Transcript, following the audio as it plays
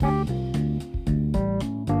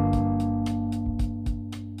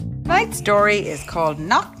Tonight's story is called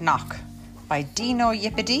Knock Knock by Deano,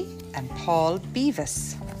 Yipadee and Paul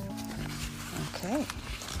Beavis. Okay.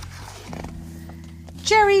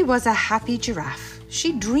 Gerry was a happy giraffe.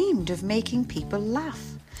 She dreamed of making people laugh.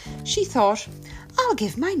 She thought, I'll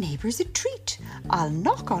give my neighbours a treat. I'll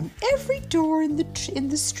knock on every door in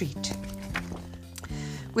the street.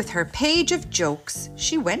 With her page of jokes,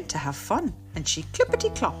 she went to have fun, and she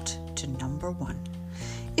clippity-clopped to number 1.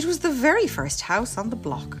 It was the very first house on the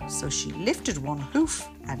block, so she lifted one hoof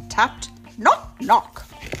and tapped, knock, knock.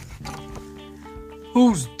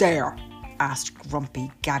 Who's there? Asked grumpy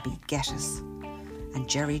Gabby Gettis. And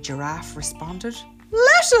Gerry Giraffe responded,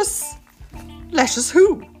 Lettuce! Lettuce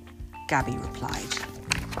who? Gabby replied.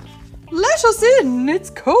 Let us in, it's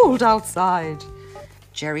cold outside.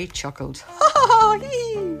 Gerry chuckled, ha ha ha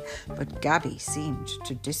hee, but Gabby seemed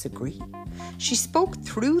to disagree. She spoke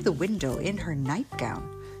through the window in her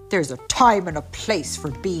nightgown. There's a time and a place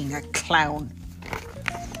for being a clown.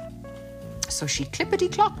 So she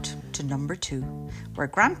clippity-clopped to number 2, where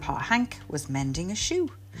Grandpa Hank was mending a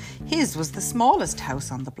shoe. His was the smallest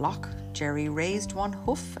house on the block. Gerry raised one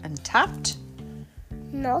hoof and tapped.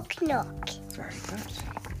 Knock, knock. Very good.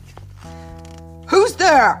 Who's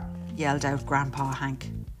there? Yelled out Grandpa Hank.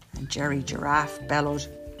 And Gerry Giraffe bellowed,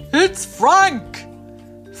 It's Frank!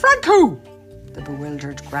 Frank who? The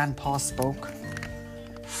bewildered Grandpa spoke.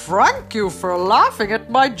 Frank you for laughing at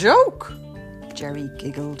my joke. Gerry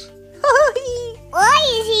giggled.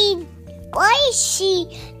 Why is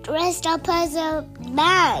she dressed up as a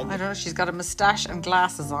man? I don't know, she's got a moustache and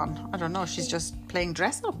glasses on. I don't know, she's just playing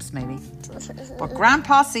dress-ups maybe. But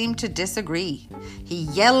Grandpa seemed to disagree. He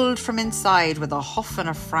yelled from inside with a huff and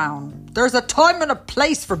a frown. There's a time and a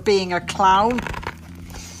place for being a clown.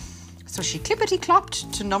 So she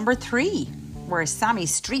clippity-clopped to number 3, where Sammy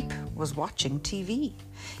Streep was watching TV.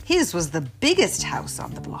 His was the biggest house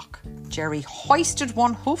on the block. Gerry hoisted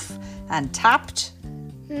one hoof and tapped.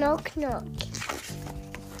 Knock, knock.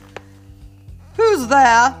 Who's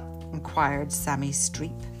there? Inquired Sammy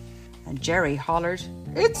Streep. And Gerry hollered,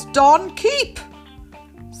 It's Don Keep.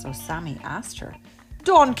 So Sammy asked her,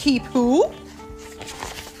 Don Keep who?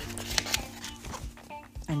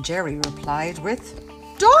 And Gerry replied with,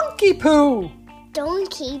 Donkey Poo.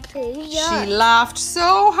 Donkey poo, yeah. She laughed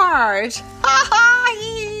so hard. Ha ha!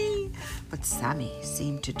 But Sammy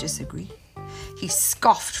seemed to disagree. He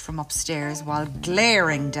scoffed from upstairs while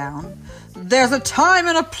glaring down. There's a time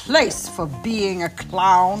and a place for being a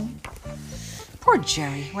clown. Poor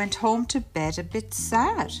Gerry went home to bed a bit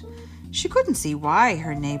sad. She couldn't see why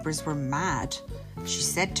her neighbours were mad. She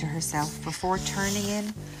said to herself before turning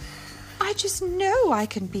in, I just know I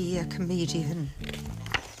can be a comedian.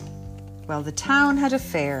 Well, the town had a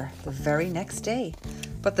fair the very next day,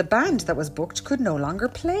 but the band that was booked could no longer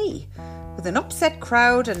play. With an upset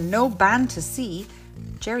crowd and no band to see,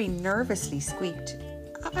 Gerry nervously squeaked,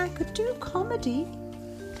 I could do comedy.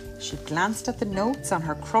 She glanced at the notes on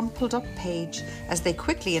her crumpled up page as they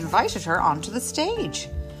quickly invited her onto the stage.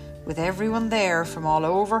 With everyone there from all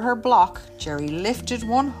over her block, Gerry lifted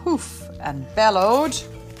one hoof and bellowed,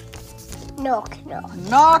 Knock, knock.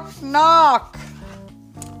 Knock, knock!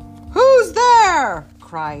 Who's there?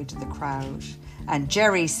 Cried the crowd. And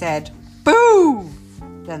Gerry said, Boo!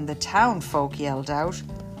 Then the town folk yelled out,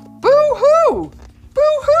 Boo-hoo!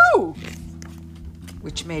 Boo-hoo!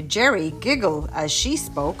 Which made Gerry giggle as she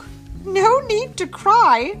spoke. No need to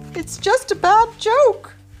cry. It's just a bad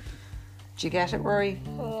joke. Did you get it, Rory?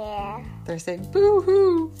 Yeah. They're saying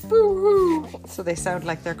boo-hoo, boo-hoo. So they sound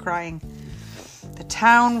like they're crying. The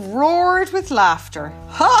town roared with laughter.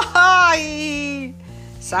 Ha-ha!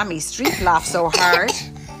 Sammy Streep laughed so hard.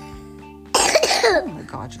 Oh my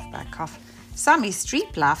God, you've a bad cough. Sammy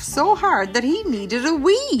Streep laughed so hard that he needed a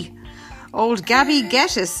wee. Old Gabby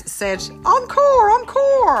Gettis said, Encore,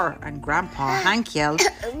 encore. And Grandpa Hank yelled,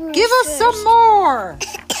 Give us some more.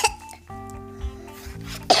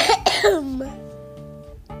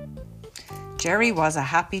 Gerry was a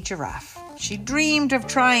happy giraffe. She dreamed of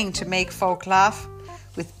trying to make folk laugh.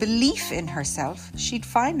 With belief in herself, she'd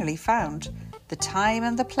finally found the time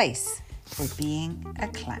and the place for being a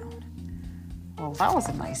clown. Well, that was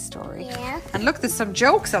a nice story. Yeah. And look, there's some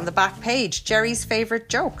jokes on the back page. Gerry's favourite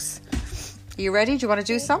jokes. Are you ready? Do you want to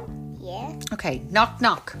do some? Yeah. Okay, knock,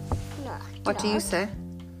 knock. Knock, What do you say?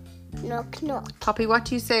 Knock, knock. Poppy, what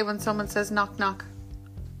do you say when someone says knock, knock?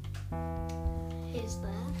 Who's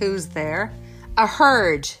there? Who's there? A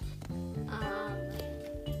herd.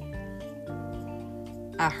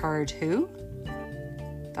 A herd who?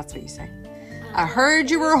 That's what you say. I heard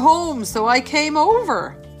you were home, so I came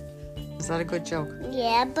over. Is that a good joke?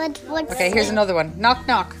 Yeah, but what's Okay, here's another one. Knock,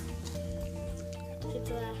 knock.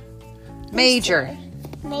 Major.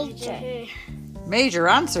 Major. Major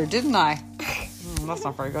answer, didn't I? That's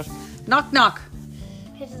not very good. Knock, knock.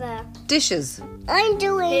 Who's there? Dishes. I'm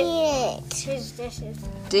doing it. Who's dishes?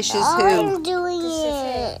 Dishes who? I'm doing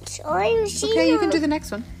it. I'm seeing Okay, you can do the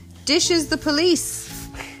next one. Dishes the police.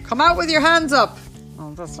 Come out with your hands up.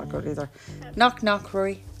 Oh, that's not good either. Knock, knock,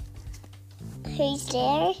 Rory. Who's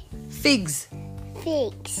there? Figs.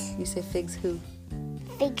 Figs. You say figs who?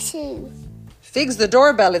 Figs who? Figs the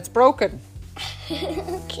doorbell, it's broken.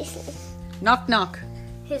 Knock, knock.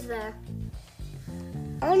 Who's there?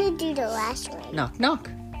 I want to do the last one. Knock, knock.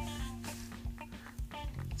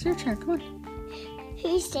 It's your turn, come on.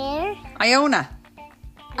 Who's there? Iona.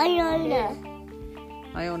 Iona.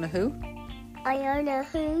 Iona who? Iona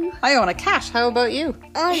who? Iona cat, how about you?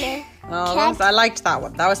 Iona. Oh, I liked that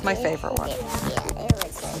one. That was my favourite one. Yeah, it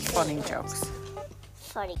was Funny jokes.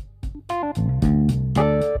 funny.